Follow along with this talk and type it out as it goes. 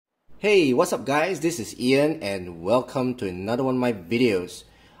Hey, what's up guys? This is Ian and welcome to another one of my videos.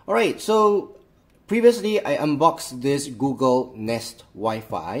 Alright, so previously I unboxed this Google Nest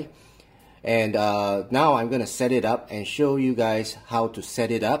Wi-Fi and now I'm gonna set it up and show you guys how to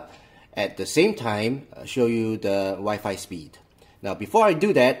set it up. At the same time, show you the Wi-Fi speed. Now before I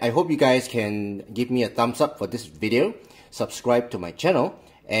do that, I hope you guys can give me a thumbs up for this video, subscribe to my channel,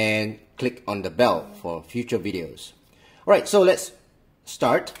 and click on the bell for future videos. Alright, so let's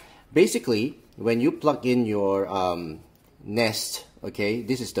start. Basically, when you plug in your Nest, okay,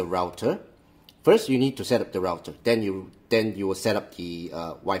 this is the router. First, you need to set up the router. Then you will set up the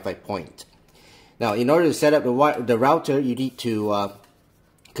Wi-Fi point. Now, in order to set up the router, you need to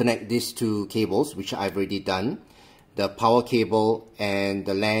connect these two cables, which I've already done, the power cable and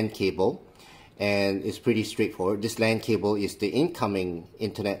the LAN cable. And it's pretty straightforward. This LAN cable is the incoming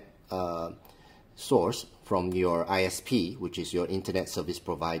internet source from your ISP, which is your internet service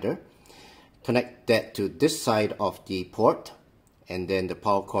provider. Connect that to this side of the port and then the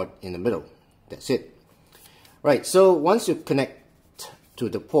power cord in the middle. That's it. Right, so once you connect to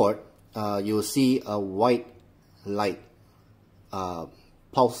the port, you'll see a white light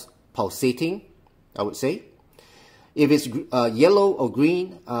pulsating, I would say. If it's yellow or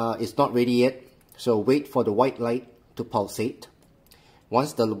green, it's not ready yet, so wait for the white light to pulsate.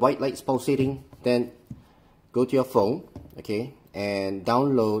 Once the white light is pulsating, then go to your phone, okay, and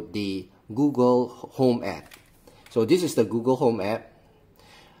download the Google Home app. So this is the Google Home app,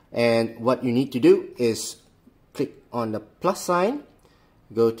 and what you need to do is click on the plus sign,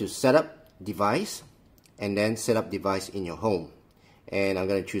 go to Setup Device, and then Set up Device in your home. And I'm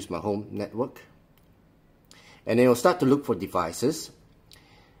going to choose my home network, and then it will start to look for devices.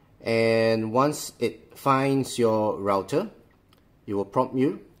 And once it finds your router, it will prompt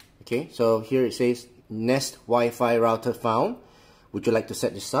you. Okay, so here it says Nest Wi-Fi router found. Would you like to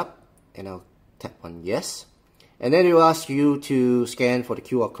set this up? And I'll tap on yes. And then it will ask you to scan for the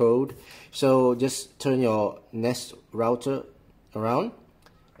QR code. So just turn your Nest router around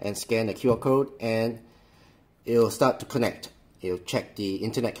and scan the QR code, and it will start to connect. It will check the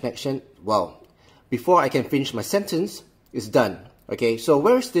internet connection. Well, before I can finish my sentence, it's done. Okay, so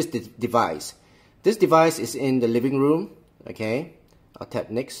where is this device? This device is in the living room. Okay, I'll tap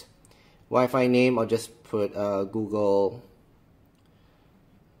next. Wi-Fi name, I'll just put Google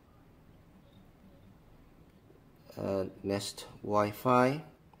Nest Wi-Fi.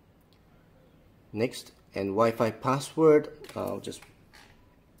 Next, and Wi-Fi password, I'll just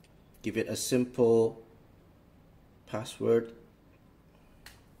give it a simple password.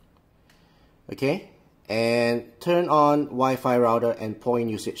 Okay, and turn on Wi-Fi router and point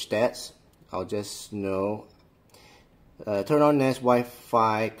usage stats. I'll just know. Turn on Nest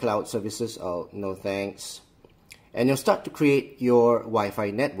Wi-Fi cloud services. Oh, no thanks. And you'll start to create your Wi-Fi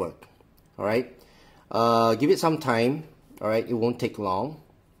network. Alright, give it some time. Alright, it won't take long.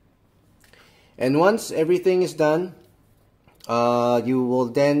 And once everything is done, you will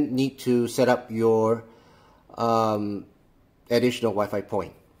then need to set up your additional Wi-Fi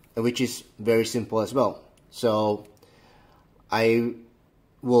point, which is very simple as well. So I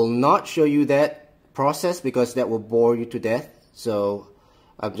will not show you that process because that will bore you to death. So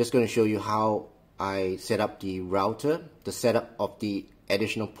I'm just going to show you how I set up the router. The setup of the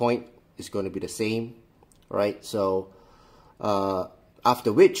additional point is going to be the same, right? So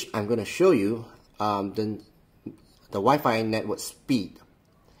after which I'm going to show you the Wi-Fi network speed,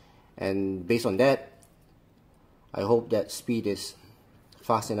 and based on that, I hope that speed is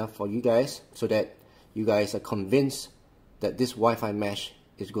fast enough for you guys so that you guys are convinced that this Wi-Fi mesh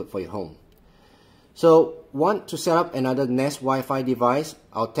is good for your home. So, want to set up another Nest Wi-Fi device?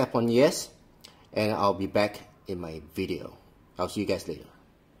 I'll tap on yes, and I'll be back in my video. I'll see you guys later.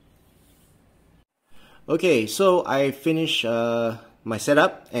 Okay, so I finished my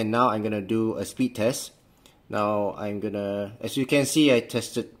setup, and now I'm gonna do a speed test. Now I'm gonna, as you can see, I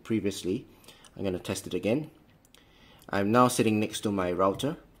tested previously. I'm gonna test it again. I'm now sitting next to my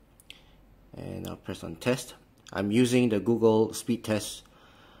router, and I'll press on test. I'm using the Google speed test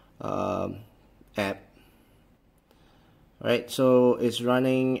app. Alright, so it's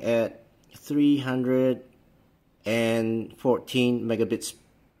running at 314 megabits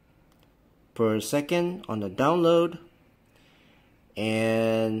per second on the download,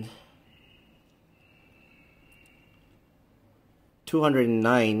 and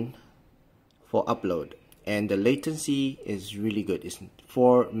 209 for upload, and the latency is really good. It's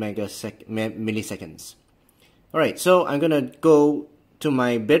 4 milliseconds. Alright, so I'm gonna go to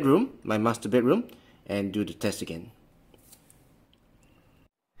my bedroom, my master bedroom, and do the test again.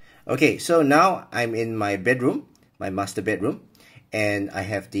 Okay, so now I'm in my bedroom, my master bedroom, and I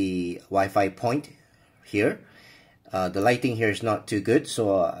have the Wi-Fi point here. The lighting here is not too good,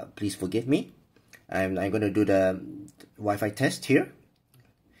 so please forgive me. I'm going to do the Wi-Fi test here,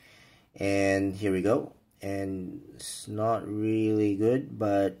 and here we go. And it's not really good,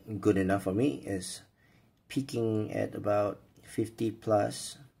 but good enough for me. It's peaking at about 50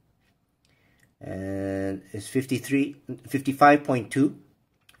 plus, and it's 55.2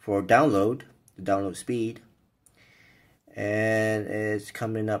 for download, the download speed, and it's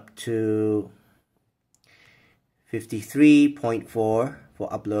coming up to 53.4 for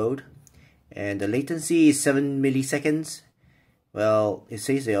upload, and the latency is 7 milliseconds. Well, it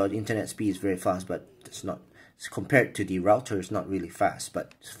says the internet speed is very fast, but it's not. It's compared to the router, it's not really fast,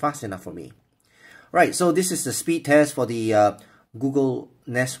 but it's fast enough for me. Right, so this is the speed test for the Google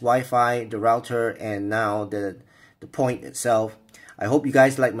Nest Wi-Fi, the router, and now the point itself. I hope you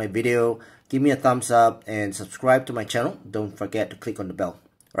guys like my video. Give me a thumbs up and subscribe to my channel. Don't forget to click on the bell.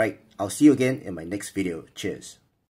 Alright, I'll see you again in my next video. Cheers.